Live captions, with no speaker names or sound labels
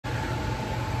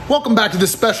Welcome back to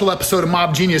this special episode of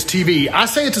Mobb Genius TV. I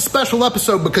say it's a special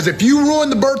episode because if you ruin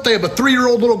the birthday of a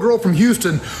 3-year-old little girl from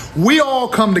Houston, we all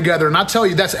come together. And I tell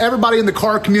you, that's everybody in the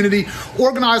car community,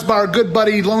 organized by our good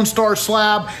buddy Lone Star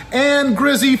Slab and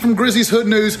Grizzy from Grizzy's Hood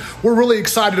News. We're really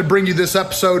excited to bring you this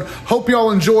episode. Hope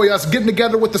y'all enjoy us getting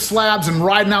together with the Slabs and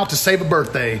riding out to save a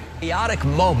birthday. Chaotic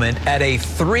moment at a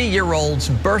 3-year-old's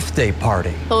birthday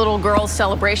party. The little girl's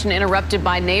celebration interrupted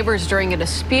by neighbors during a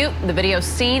dispute. The video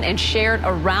seen and shared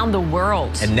around the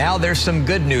world. And now there's some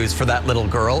good news for that little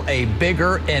girl. A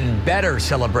bigger and better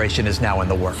celebration is now in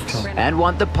the works. And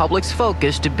want the public's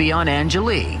focus to be on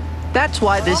Angelique. That's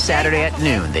why this Saturday at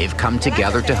noon, they've come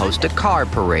together to host a car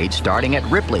parade starting at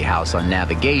Ripley House on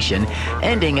Navigation,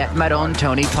 ending at Maron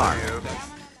Tony Park.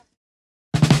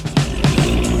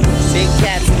 Big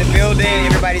cats in the building.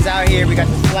 Everybody's out here. We got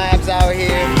the Slabs out here.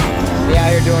 They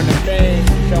out here doing their thing,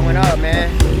 showing up,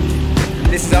 man.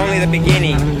 This is only the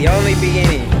beginning. The only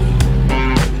beginning.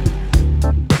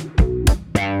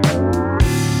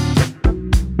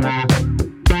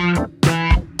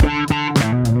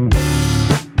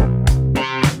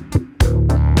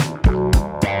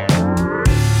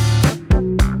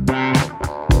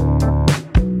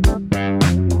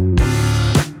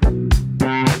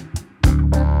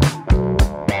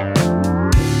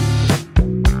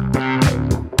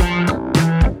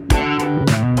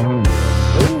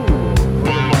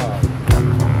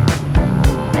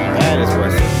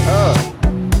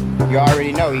 You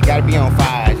already know, you gotta be on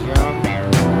 5, you know?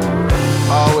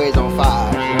 Always on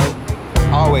 5, you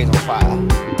know? Always on 5.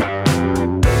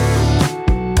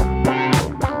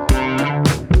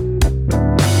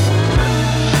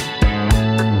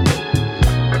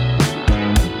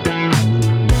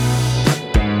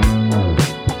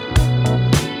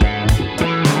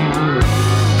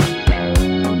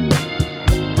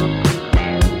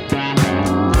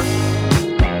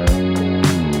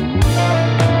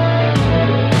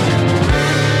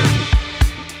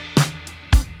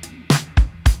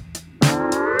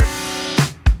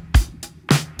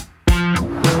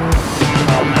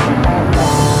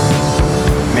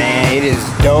 It is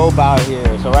dope out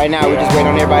here. So right now, we're just waiting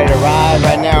on everybody to arrive.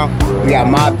 Right now, we got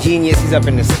Mobb Genius. He's up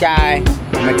in the sky.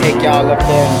 I'm gonna take y'all up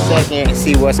there in a second and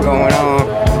see what's going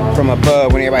on from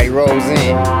above when everybody rolls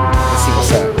in. Let's see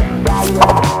what's up.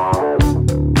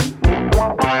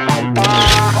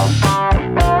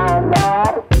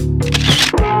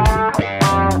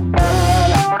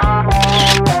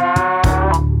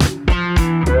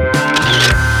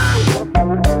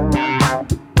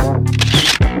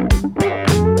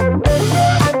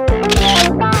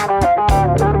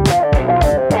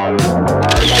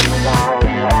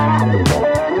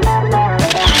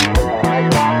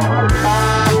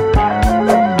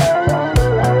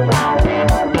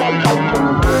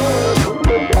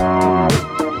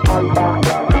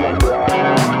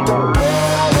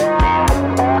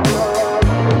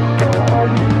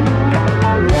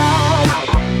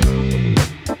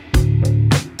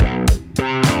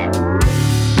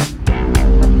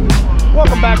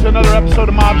 Welcome back to another episode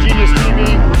of Mobb Genius TV.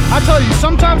 I tell you,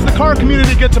 sometimes the car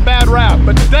community gets a bad rap,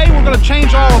 but today we're going to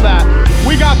change all of that.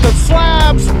 We got the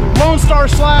Slabs, Lone Star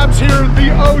Slabs here, the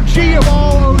OG of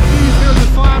all OGs here in the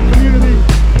Slab community,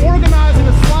 organizing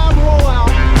a slab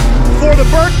rollout for the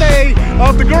birthday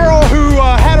of the girl who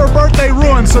had her birthday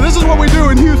ruined. So this is what we do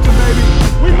in Houston, baby.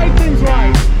 We make things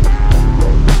right.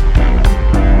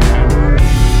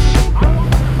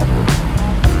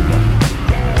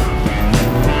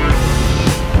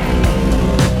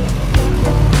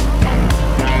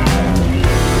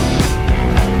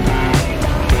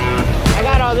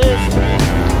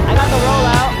 I got the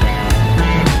rollout.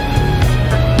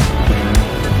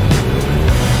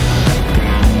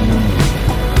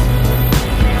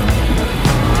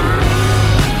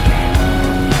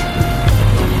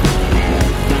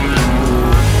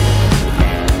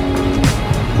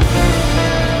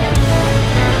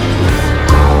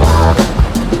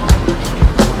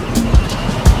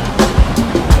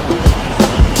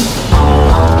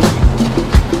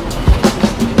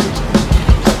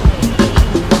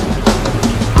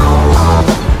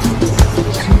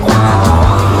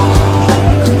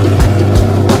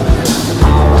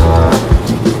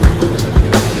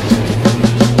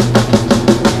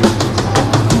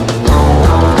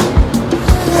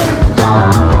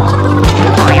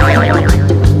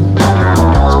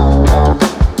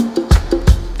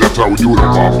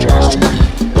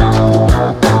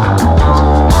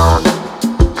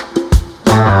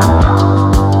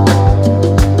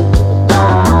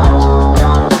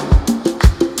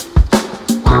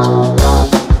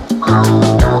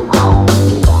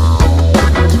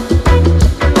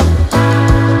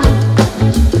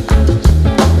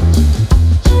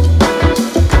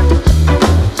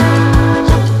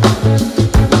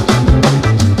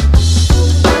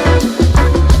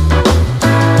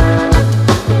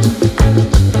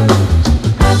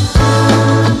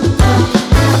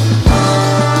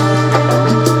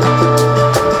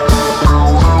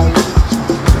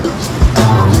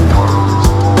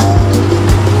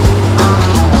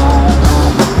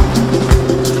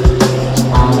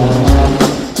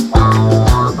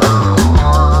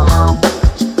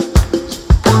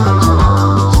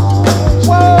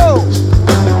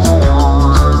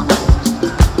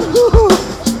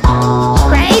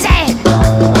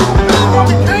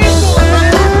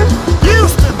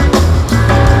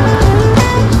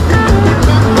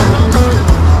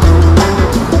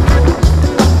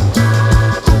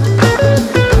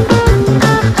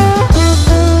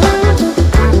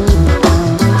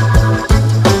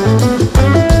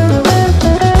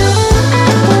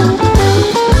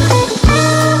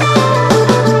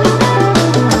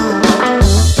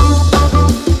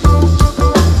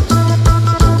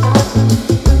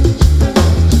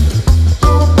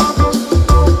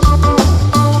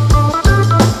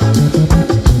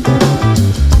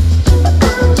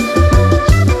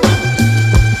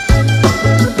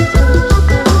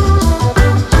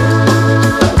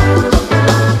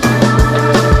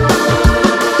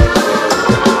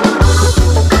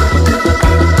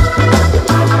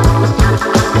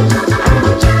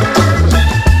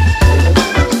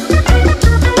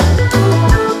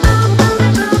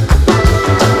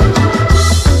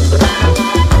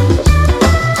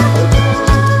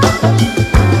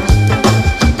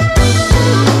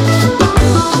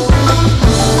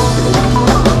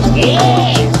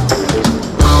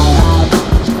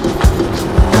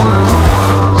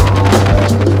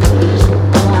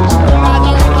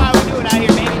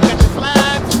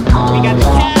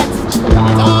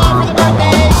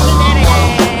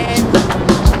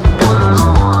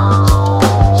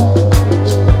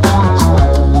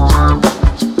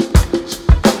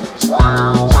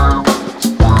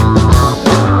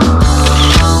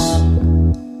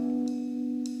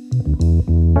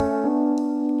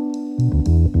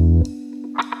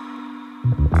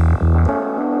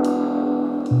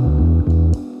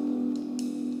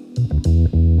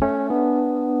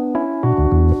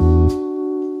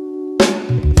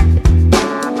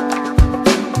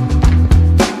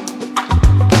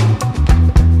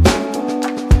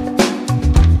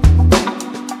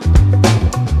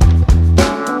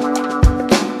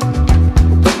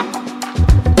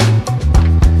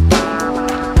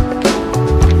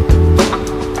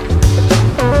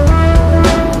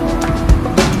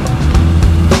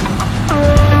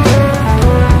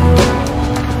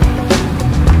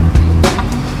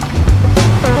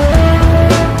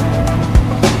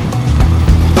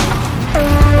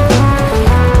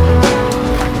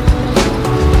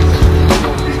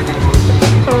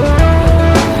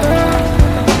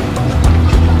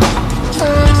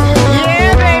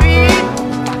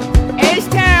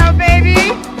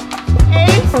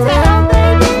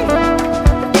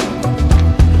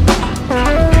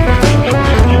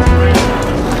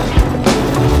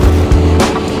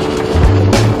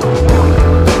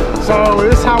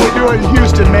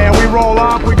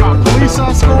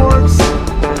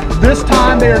 This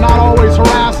time they are not always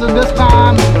harassing. This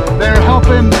time they're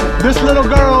helping this little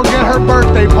girl get her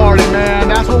birthday party, man.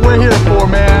 That's what we're here for,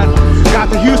 man. Got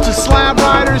the Houston Slab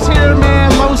Riders here,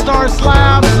 man. Lone Star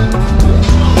Slabs.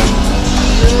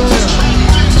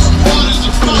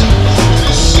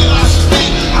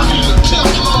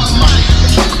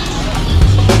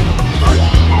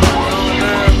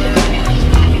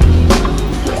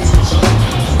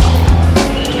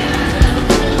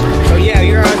 So yeah,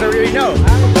 you guys already know.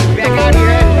 Back out here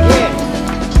at it again.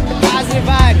 Positive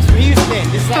vibes from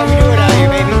Houston. This is how we do it out here,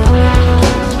 baby.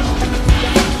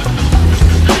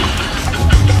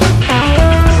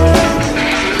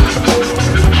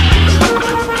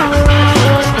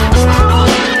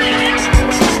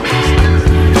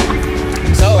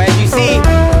 So as you see,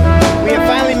 we have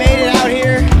finally made it out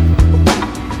here.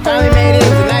 Finally made it. It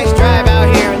was a nice drive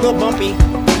out here. A little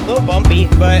bumpy,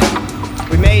 but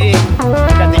we made it.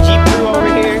 Got the Jeep crew over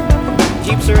here.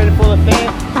 Jeeps are in full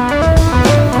effect.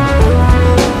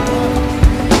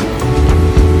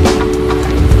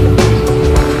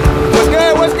 What's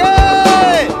good? What's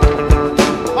good?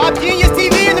 Mobb Genius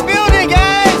TV in the building,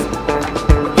 guys.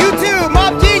 YouTube,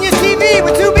 Mobb Genius TV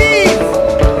with 2 B's.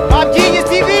 Mobb Genius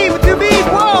TV with 2 B's.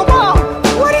 Whoa, whoa.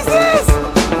 What is this?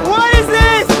 What is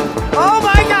this? Oh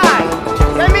my God.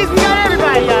 That means we got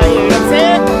everybody out here, you know what I'm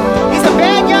saying? He's a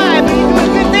bad guy, but he's doing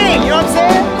a good thing, you know what I'm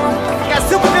saying? He got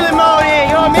super villain mode in,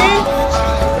 you know what I mean?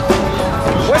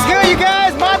 What's good, you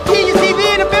guys? Mobb Genius TV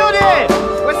in the building.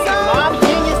 What's up? Mobb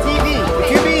Genius TV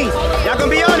with 2 B's. Y'all gonna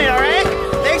be on it, alright?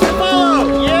 Thanks for the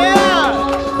follow. Yeah.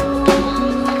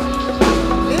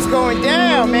 It's going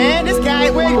down, man. This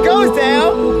guy, where it goes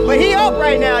down, but he up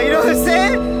right now, you know what I'm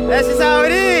saying? That's just how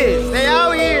it is. Stay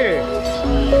out here.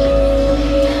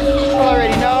 You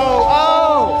already know.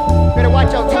 Oh, better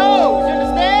watch your toes. You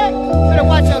understand? Better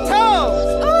watch your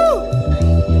toes. Ooh.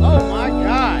 Oh my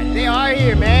God, they are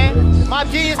here, man. Mobb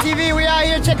Genius TV, we out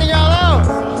here checking y'all out.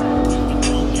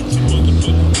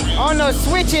 On those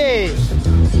switches.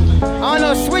 On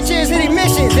those switches hitting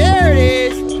missions. There it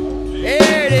is.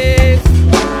 There it is.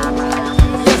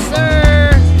 Yes,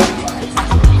 sir.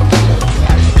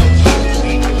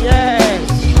 Yes.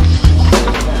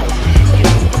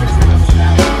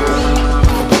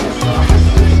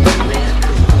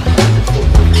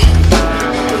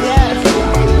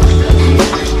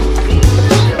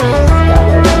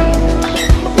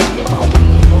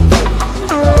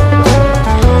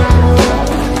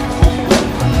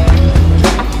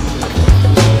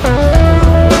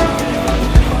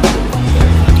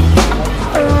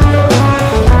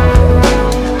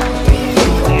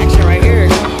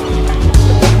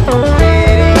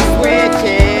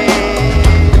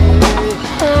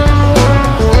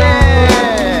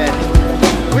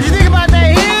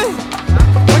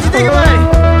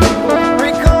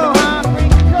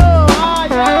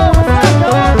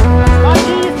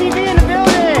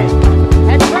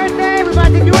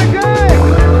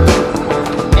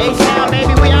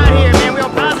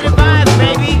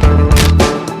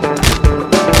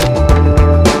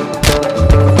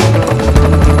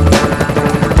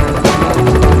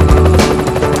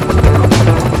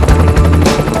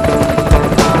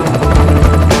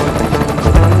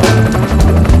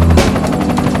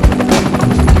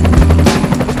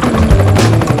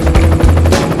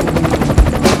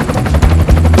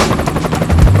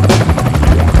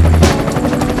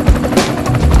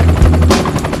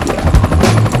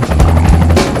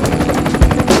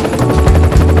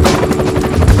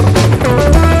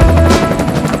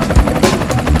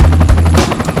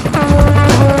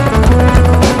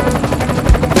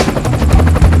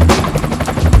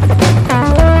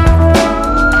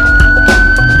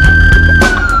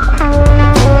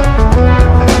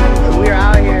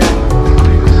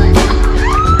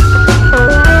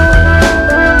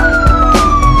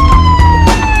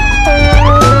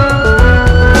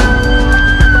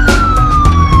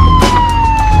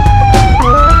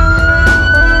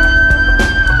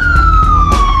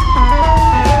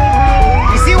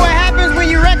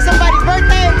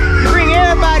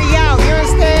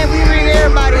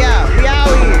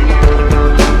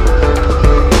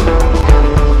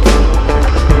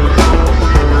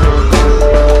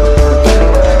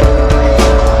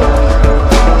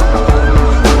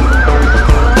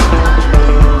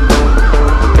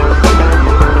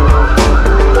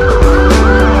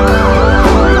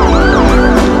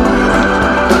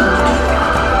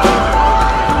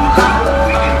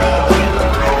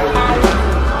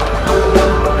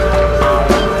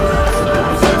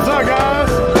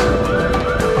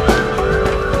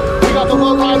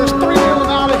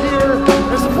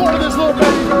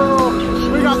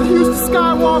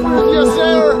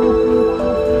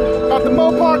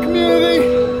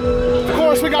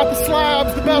 we got the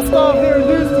Slabs, the best of here in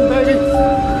Houston, baby.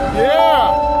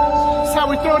 Yeah. That's how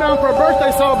we throw down for a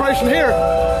birthday celebration here.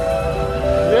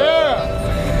 Yeah.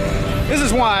 This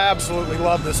is why I absolutely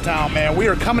love this town, man. We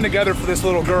are coming together for this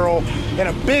little girl in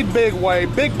a big, big way,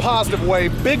 big positive way,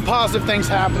 big positive things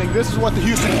happening. This is what the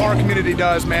Houston car community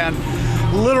does, man.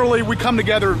 Literally, we come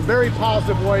together in very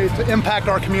positive ways to impact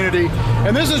our community.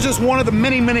 And this is just one of the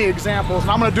many, many examples.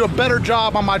 And I'm gonna do a better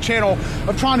job on my channel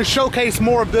of trying to showcase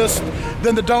more of this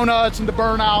than the donuts and the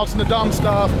burnouts and the dumb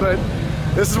stuff. But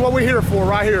this is what we're here for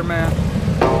right here, man.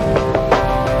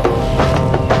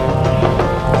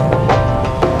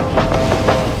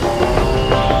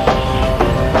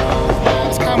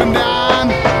 It's coming down.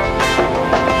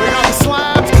 We got the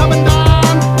Slabs coming down.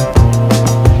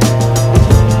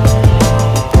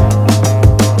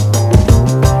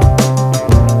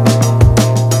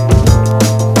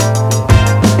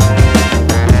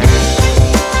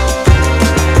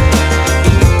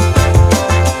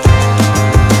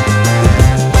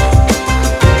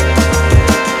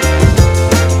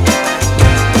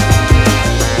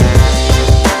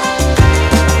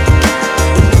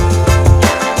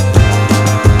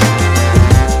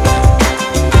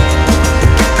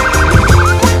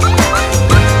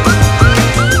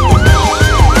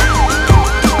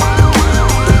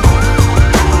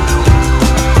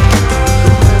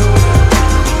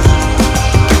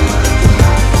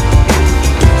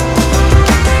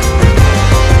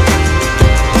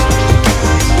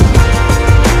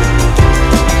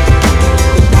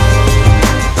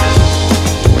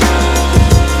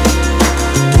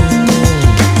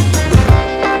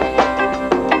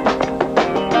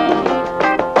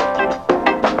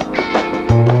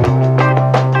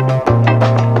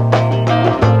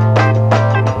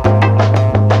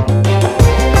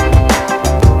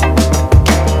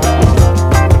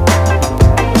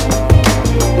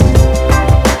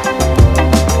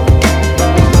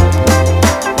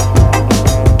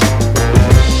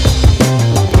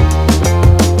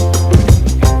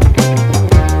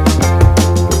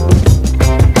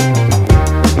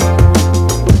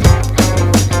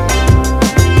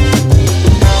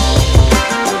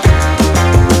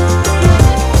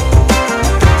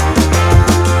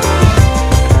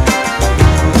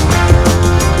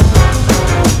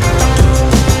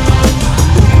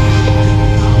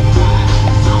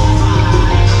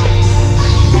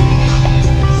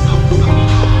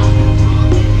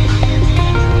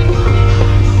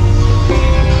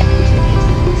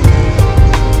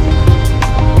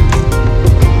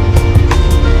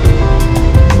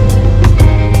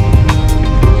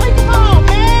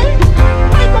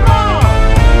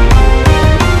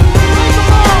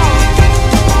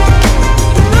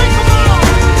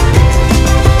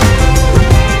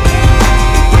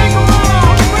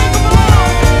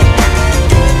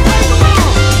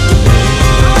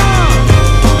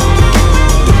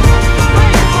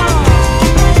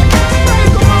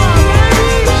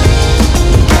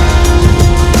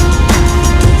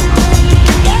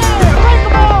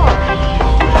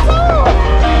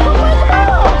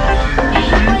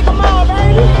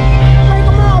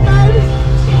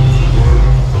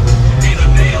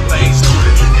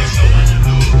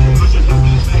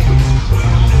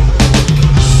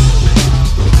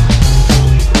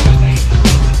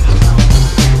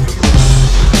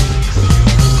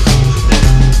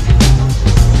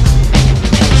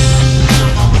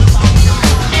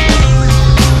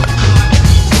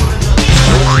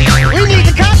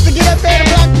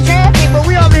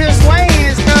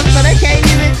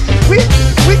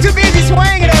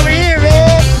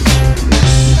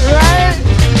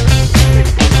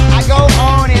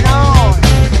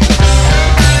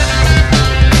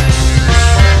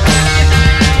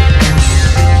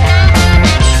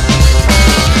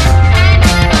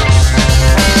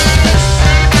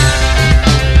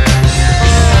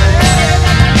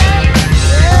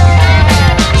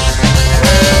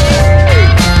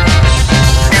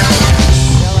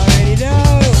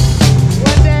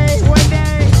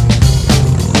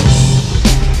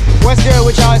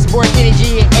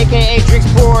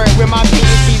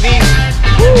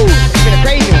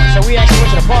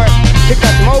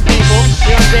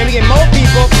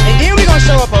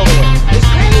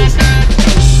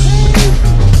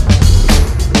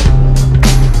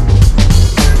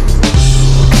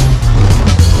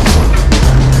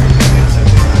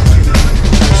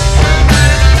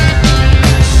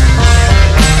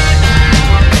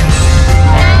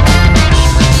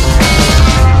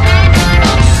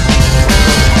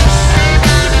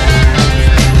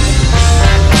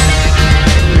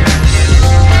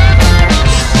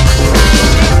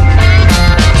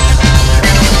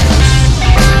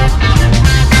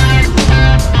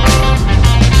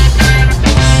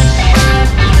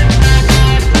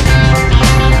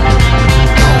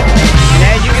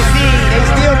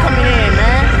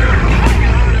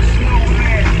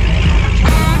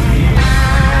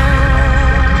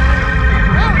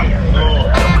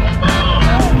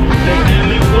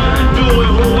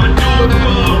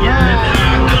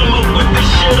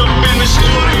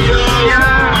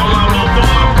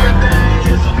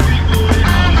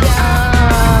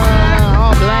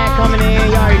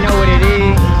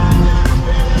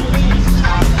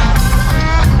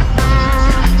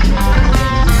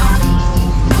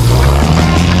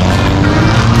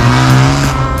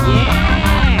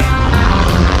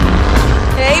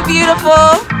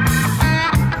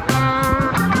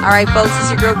 All right, folks, this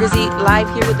is your girl Grizzy live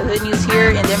here with the Hood News here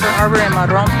in Denver Harbor and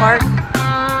Madrone Park.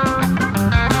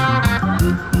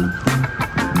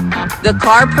 The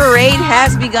car parade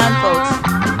has begun, folks.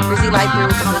 Grizzy live here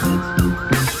with the Hood News.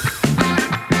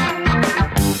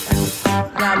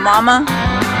 We got Mama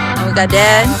and we got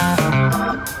Dad.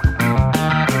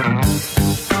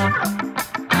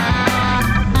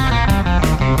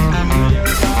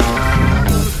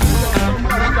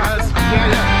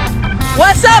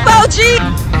 What's up, OG?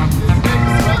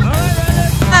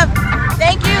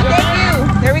 Thank you, thank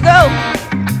you. There we go.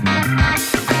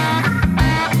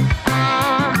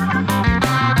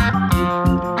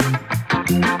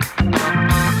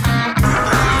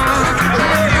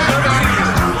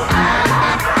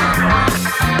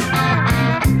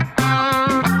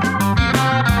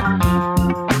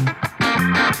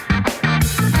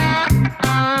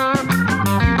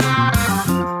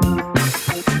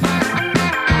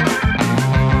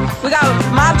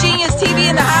 Mobb Genius TV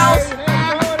in the house.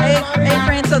 Hey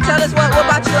friend, so tell us what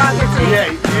about you out here today?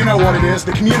 Yeah, you know what it is,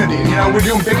 the community. You know, we're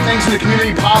doing big things in the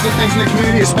community, positive things in the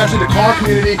community, especially the car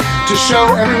community, to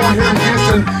show everyone here in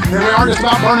Houston that we aren't just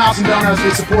about burnouts and donuts,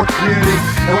 we support the community.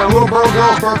 And when a little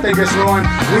girl's birthday gets ruined,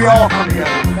 we all come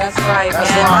together. That's right, That's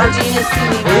man. right. Mobb Genius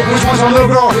TV. Which one's our little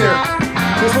girl here?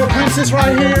 This little princess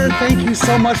right here, thank you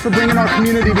so much for bringing our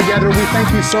community together. We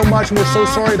thank you so much, and we're so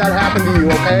sorry that happened to you,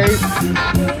 okay?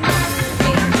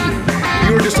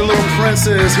 You were just a little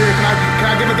princess. Here, can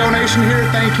I give a donation here?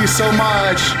 Thank you so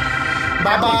much.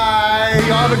 Bye-bye.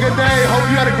 Y'all have a good day. Hope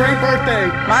you had a great birthday.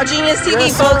 Mobb Genius TV,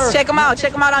 Yes, folks. sir. Check them out.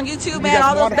 Check them out on YouTube, man.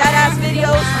 All those water? badass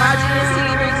videos. Mobb Genius TV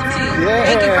brings them to you. Yeah.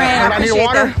 Thank you, friend. I need appreciate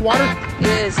water? that. Water?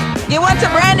 Yes. Get one to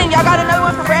Brandon. Y'all got another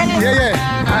one for Brandon? Yeah.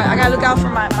 I gotta look out for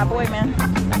my boy, man.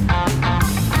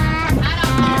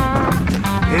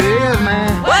 It is,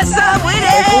 man. What's up with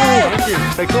it? Thank you.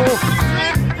 Stay cool.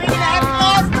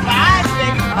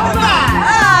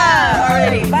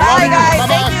 Alrighty. Bye, Love you. guys. Bye-bye.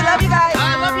 Thank you. Love you guys.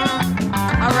 I love you.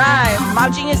 All right.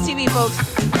 Mobb Genius TV, folks.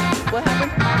 What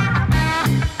happened?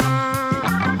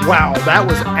 Wow, that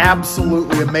was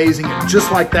absolutely amazing. And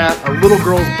just like that, a little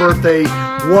girl's birthday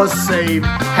was saved.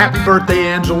 Happy birthday,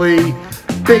 Angelique.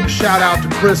 Big shout out to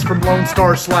Chris from Lone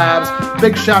Star Slabs.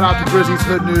 Big shout out to Grizzy's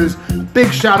Hood News.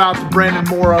 Big shout out to Brandon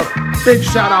Mora. Big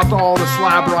shout out to all the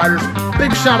slab riders.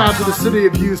 Big shout out to the city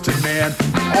of Houston, man.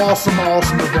 Awesome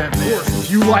event, man. If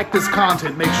you like this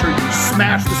content, make sure you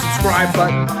smash the subscribe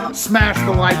button, smash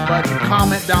the like button,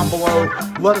 comment down below.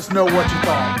 Let us know what you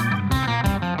thought.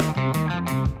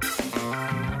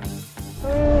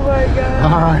 Oh my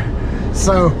God. All right,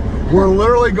 so we're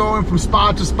literally going from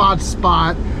spot to spot to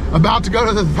spot, about to go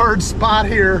to the third spot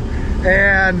here,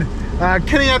 and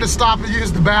Kenny had to stop and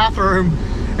use the bathroom,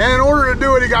 and in order to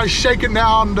do it, he got shaken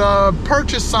down to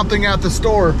purchase something at the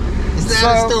store. It's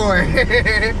not a store.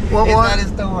 What It's was? not a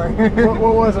store.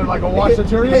 What was it, like a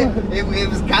washateria? It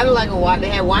was kind of like a wash. They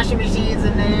had washing machines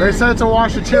in there. They said it's a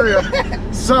washateria.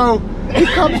 So he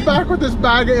comes back with this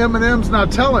bag of M&Ms, and I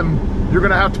tell him, you're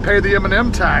gonna have to pay the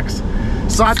M&M tax.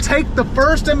 So I take the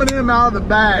first M&M out of the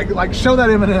bag, like show that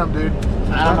M&M, dude.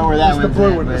 I don't know where that one's one's the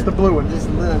blue at, one. but It's the blue one. Just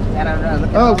look. I don't know. Look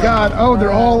at Oh all God! Oh,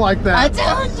 they're all like I that.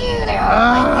 told you they are.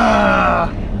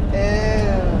 Ah. Ew,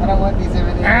 I don't want these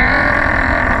M&Ms.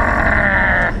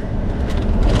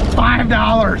 $5.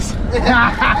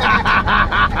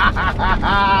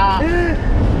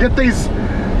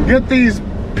 Get these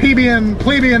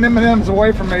plebeian M&Ms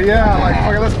away from me. Yeah, like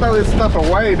okay, let's throw this stuff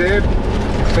away, dude.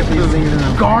 Put these things in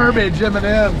them. Garbage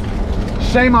M&M.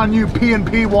 Shame on you,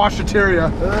 P&P Washateria.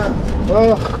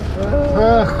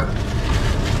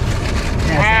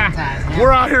 Yeah, sometimes, yeah.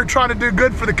 We're out here trying to do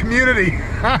good for the community.